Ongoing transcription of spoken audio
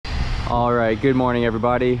All right, good morning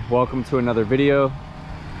everybody. Welcome to another video.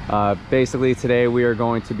 Basically today we are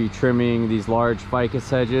going to be trimming these large ficus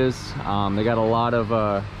hedges. They got a lot of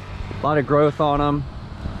growth on them,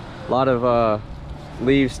 a lot of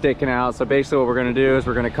leaves sticking out. So basically what we're going to do is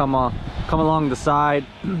we're going to come along the side.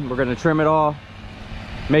 We're going to trim it all,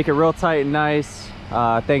 make it real tight and nice.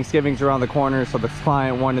 Thanksgiving's around the corner, so the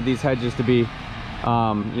client wanted these hedges to be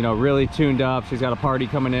you know, really tuned up. She's got a party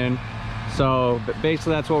coming in. So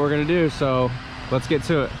basically that's what we're gonna do, so let's get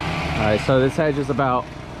to it. All right, so this hedge is about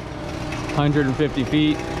 150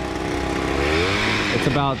 feet. It's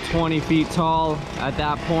about 20 feet tall at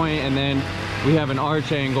that point, and then we have an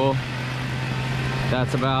arch angle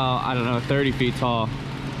that's about, I don't know, 30 feet tall.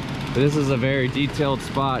 This is a very detailed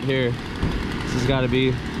spot here. This has got to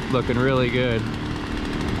be looking really good.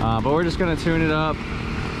 But we're just gonna tune it up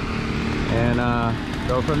and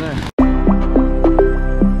go from there.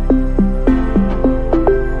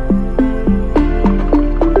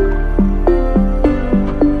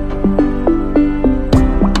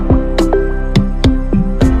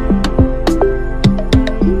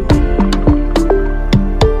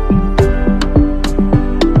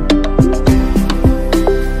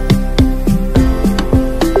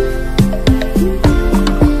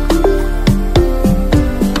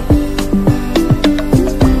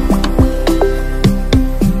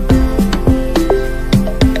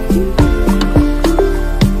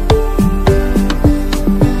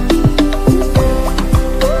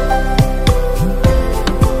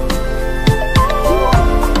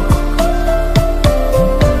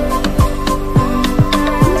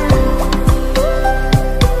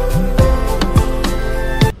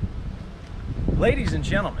 Ladies and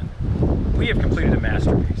gentlemen, we have completed a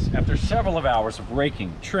masterpiece. After several of hours of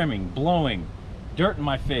raking, trimming, blowing, dirt in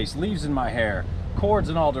my face, leaves in my hair, cords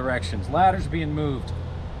in all directions, ladders being moved,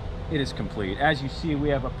 it is complete. As you see, we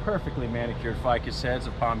have a perfectly manicured ficus hedge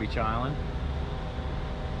of Palm Beach Island.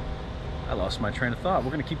 I lost my train of thought.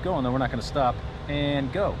 We're gonna keep going though, we're not gonna stop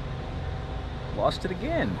and go. Lost it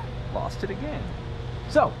again, lost it again.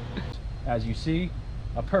 So, as you see,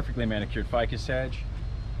 a perfectly manicured ficus hedge.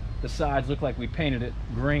 The sides look like we painted it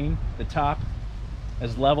green. The top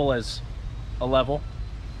as level as a level.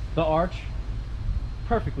 The arch,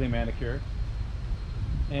 perfectly manicured.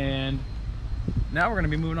 And now we're gonna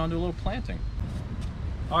be moving on to a little planting.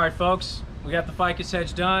 All right, folks, we got the ficus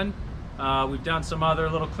hedge done. We've done some other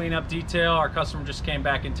little cleanup detail. Our customer just came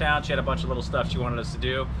back in town. She had a bunch of little stuff she wanted us to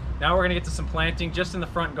do. Now we're gonna get to some planting just in the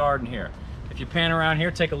front garden here. If you pan around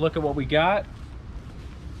here, take a look at what we got.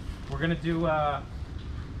 We're gonna do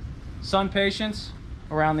sun patience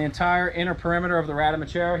around the entire inner perimeter of the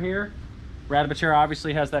ratamachera here. Ratamachera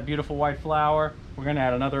obviously has that beautiful white flower. We're going to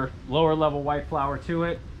add another lower level white flower to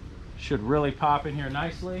it. Should really pop in here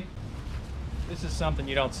nicely. This is something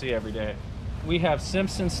you don't see every day. We have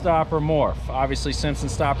Simpson Stopper Morph. Obviously Simpson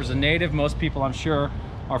Stopper is a native. Most people, I'm sure,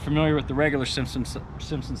 are familiar with the regular Simpson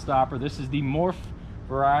Stopper. This is the Morph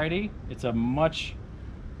variety. It's a much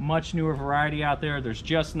newer variety out there. There's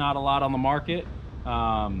just not a lot on the market.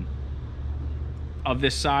 Of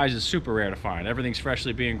this size is super rare to find. Everything's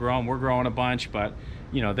freshly being grown. We're growing a bunch, but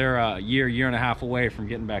you know, they're a year and a half away from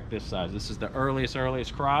getting back this size. This is the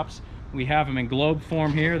earliest crops. We have them in globe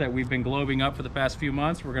form here that we've been globing up for the past few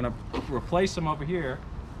months. We're gonna replace them over here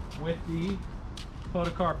with the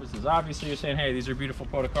podocarpuses. Obviously you're saying, hey, these are beautiful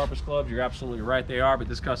podocarpus globes. You're absolutely right, they are, but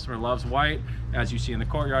this customer loves white. As you see in the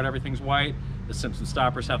courtyard, everything's white. The Simpson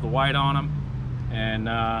Stoppers have the white on them. And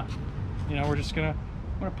you know, we're gonna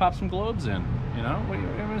pop some globes in, you know, what are you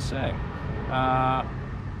gonna say?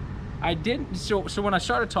 I didn't, so when I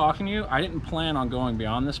started talking to you, I didn't plan on going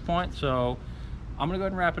beyond this point, so I'm gonna go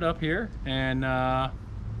ahead and wrap it up here, and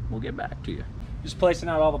we'll get back to you. Just placing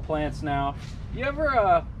out all the plants now. You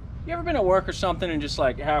ever been at work or something and just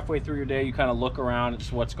like halfway through your day, you kind of look around at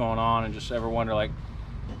just what's going on and just ever wonder like,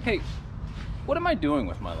 hey, what am I doing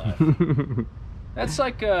with my life? That's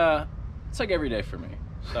like, it's like every day for me,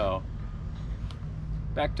 so.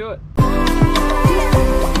 Back to it.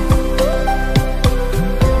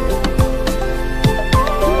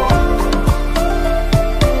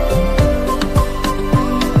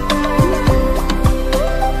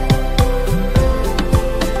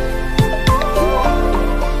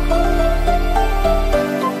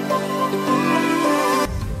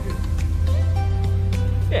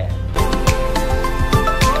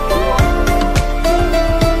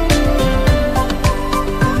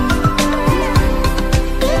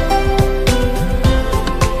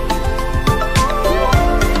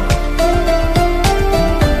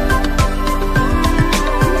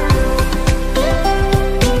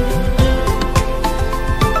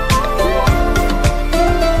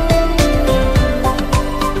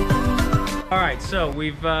 right, so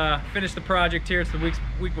we've finished the project here. It's the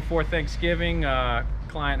week before Thanksgiving.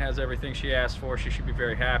 Client has everything she asked for. She should be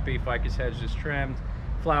very happy. Ficus hedge is trimmed,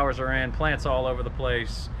 flowers are in, plants all over the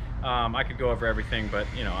place. I could go over everything, but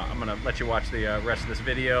you know, I'm gonna let you watch the rest of this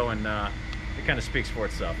video, and it kind of speaks for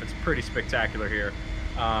itself. It's pretty spectacular here.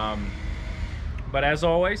 But as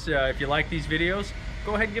always, if you like these videos,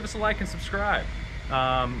 go ahead and give us a like and subscribe.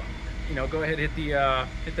 You know, go ahead and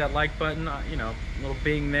hit that like button. You know, a little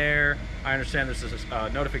bing there. I understand there's this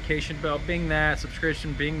notification bell. Bing that.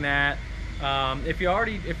 Subscription. Bing that. If you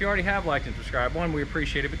already have liked and subscribed, one, we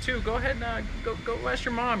appreciate it. But two, go ahead and go ask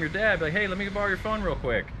your mom, your dad. Be like, hey, let me borrow your phone real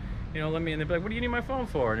quick. You know, and they'd be like, what do you need my phone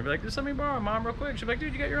for? And you'd be like, just let me borrow it, Mom, real quick. She'd be like,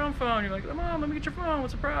 dude, you got your own phone. You're like, Mom, let me get your phone.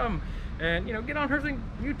 What's the problem? And, you know, get on her thing,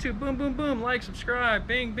 YouTube, boom, boom, boom, like, subscribe,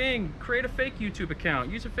 bing, bing, create a fake YouTube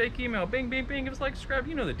account, use a fake email, bing, bing, bing, give us a like, subscribe,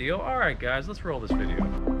 you know the deal. All right, guys, let's roll this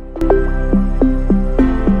video.